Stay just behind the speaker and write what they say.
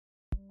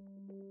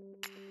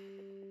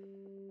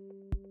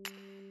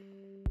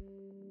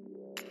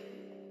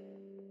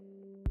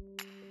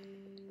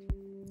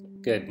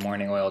Good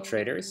morning, oil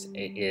traders.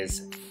 It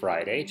is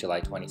Friday,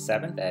 July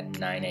 27th at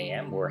 9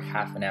 a.m. We're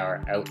half an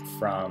hour out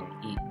from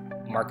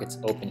markets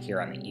open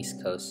here on the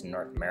East Coast in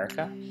North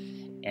America.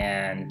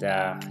 And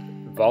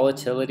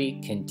volatility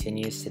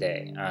continues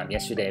today.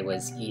 Yesterday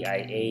was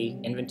EIA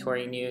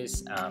inventory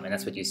news, and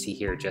that's what you see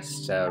here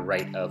just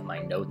right of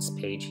my notes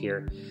page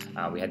here.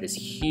 We had this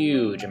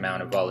huge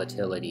amount of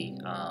volatility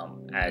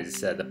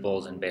as the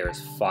bulls and bears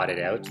fought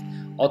it out.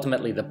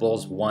 Ultimately, the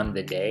bulls won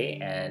the day,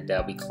 and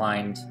we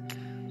climbed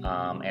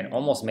and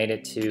almost made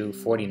it to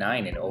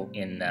 49 in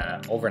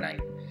overnight,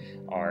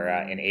 or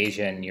in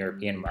Asia and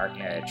European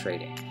market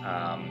trading.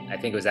 I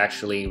think it was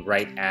actually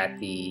right at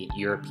the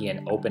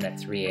European Open at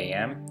 3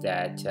 a.m.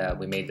 that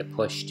we made the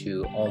push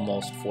to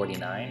almost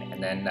 49,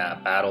 and then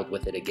battled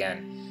with it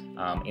again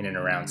in and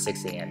around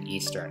 6 a.m.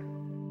 Eastern.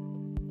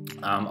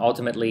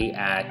 Ultimately,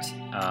 at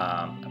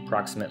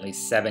approximately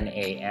 7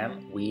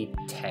 a.m., we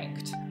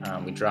tanked.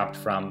 We dropped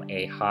from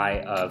a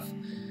high of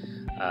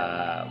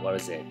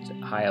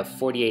high of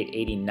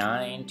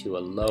 48.89 to a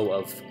low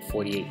of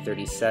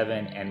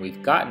 48.37, and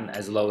we've gotten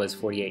as low as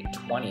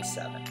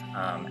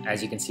 48.27.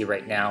 As you can see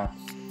right now,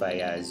 if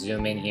I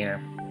zoom in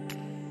here,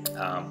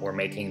 we're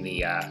making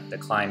the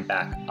climb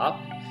back up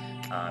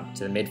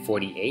to the mid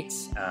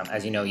 48s.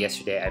 As you know,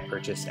 yesterday I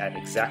purchased at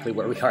exactly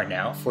where we are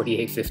now,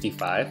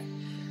 48.55,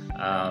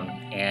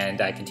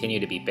 and I continue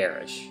to be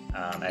bearish.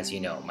 As you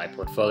know, my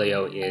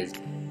portfolio is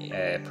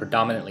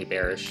predominantly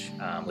bearish,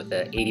 with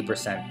a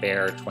 80%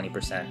 bear,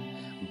 20%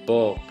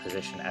 bull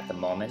position at the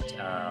moment,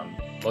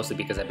 mostly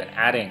because I've been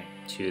adding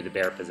to the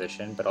bear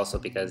position, but also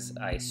because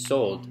I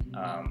sold,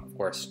 of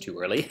course, too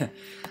early,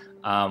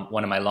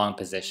 one of my long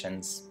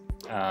positions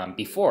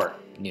before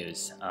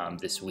news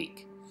this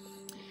week.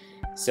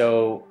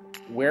 So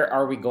where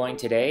are we going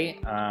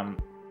today?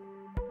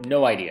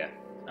 No idea.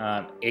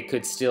 It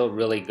could still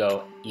really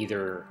go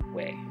either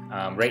way.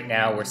 Right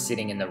now we're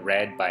sitting in the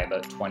red by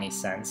about 20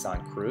 cents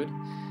on crude.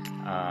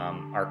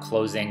 Our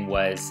closing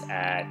was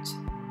at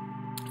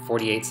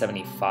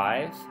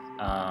 48.75,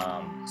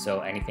 so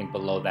anything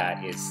below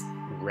that is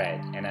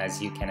red. And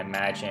as you can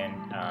imagine,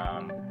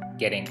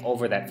 getting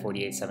over that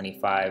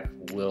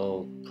 48.75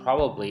 will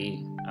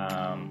probably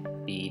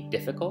be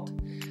difficult.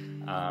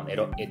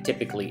 It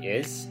typically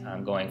is,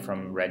 going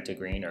from red to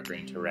green or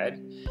green to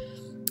red.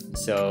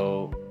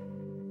 So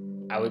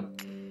I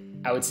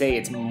would say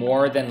it's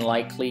more than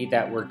likely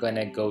that we're going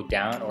to go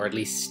down, or at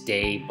least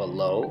stay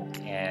below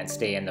and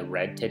stay in the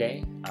red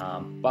today.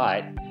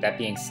 But that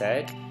being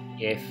said,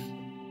 if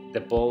the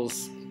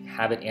bulls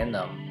have it in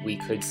them, we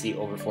could see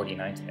over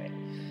 49 today.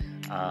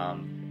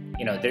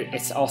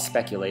 It's all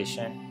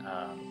speculation.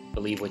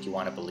 Believe what you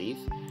want to believe.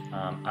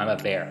 I'm a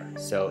bear,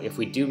 so if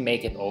we do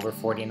make it over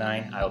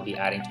 49, I'll be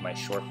adding to my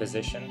short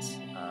positions,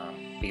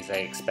 because I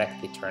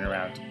expect the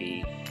turnaround to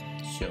be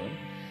soon.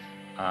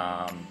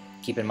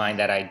 Keep in mind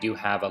that I do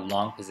have a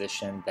long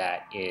position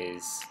that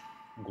is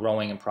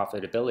growing in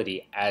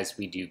profitability as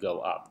we do go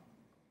up.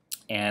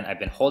 And I've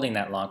been holding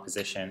that long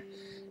position.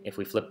 If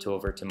we flip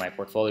over to my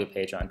portfolio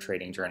page on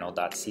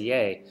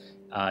TradingJournal.ca,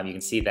 you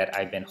can see that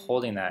I've been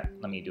holding that,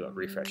 let me do a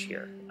refresh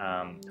here,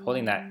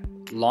 holding that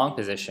long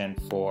position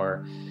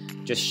for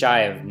just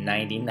shy of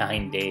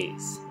 99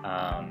 days.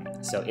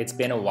 So it's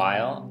been a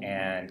while,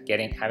 and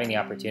having the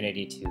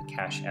opportunity to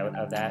cash out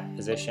of that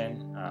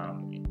position,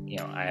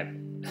 I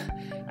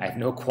have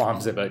no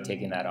qualms about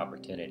taking that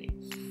opportunity.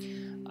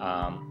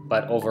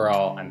 But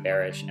overall, I'm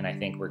bearish, and I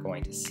think we're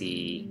going to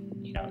see,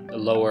 the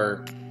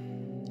lower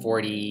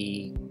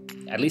 40,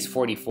 at least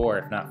 44,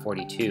 if not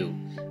 42,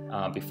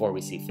 before we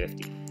see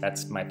 50.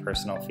 That's my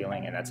personal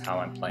feeling, and that's how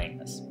I'm playing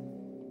this.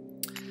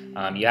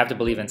 You have to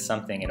believe in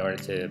something in order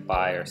to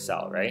buy or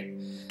sell, right?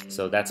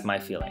 So that's my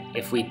feeling.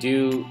 If we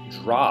do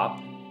drop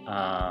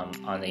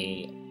on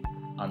the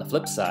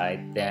flip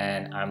side,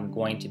 then I'm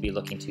going to be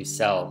looking to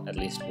sell at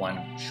least one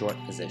short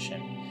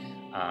position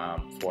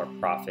for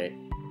profit.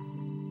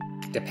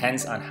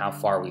 Depends on how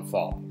far we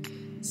fall.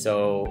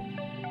 So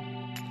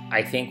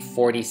I think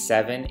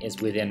 47 is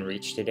within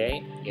reach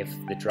today if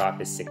the drop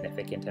is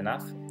significant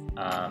enough.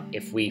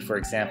 If we, for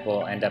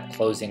example, end up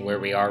closing where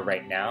we are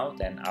right now,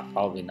 then I'll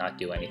probably not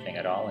do anything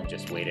at all and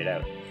just wait it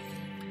out.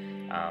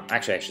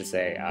 Actually, I should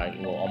say I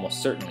will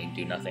almost certainly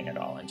do nothing at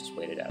all and just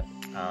wait it out.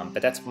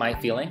 But that's my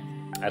feeling.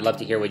 I'd love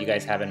to hear what you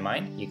guys have in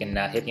mind. You can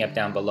hit me up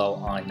down below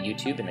on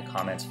YouTube in the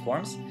comments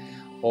forms,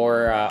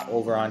 or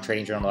over on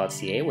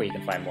TradingJournal.ca, where you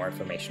can find more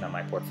information on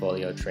my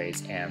portfolio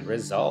trades and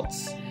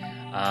results.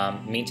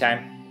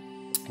 Meantime,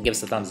 give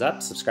us a thumbs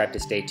up, subscribe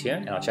to stay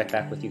tuned, and I'll check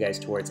back with you guys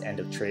towards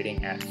end of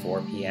trading at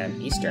 4 p.m.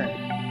 Eastern.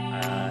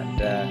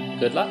 And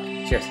good luck.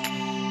 Cheers.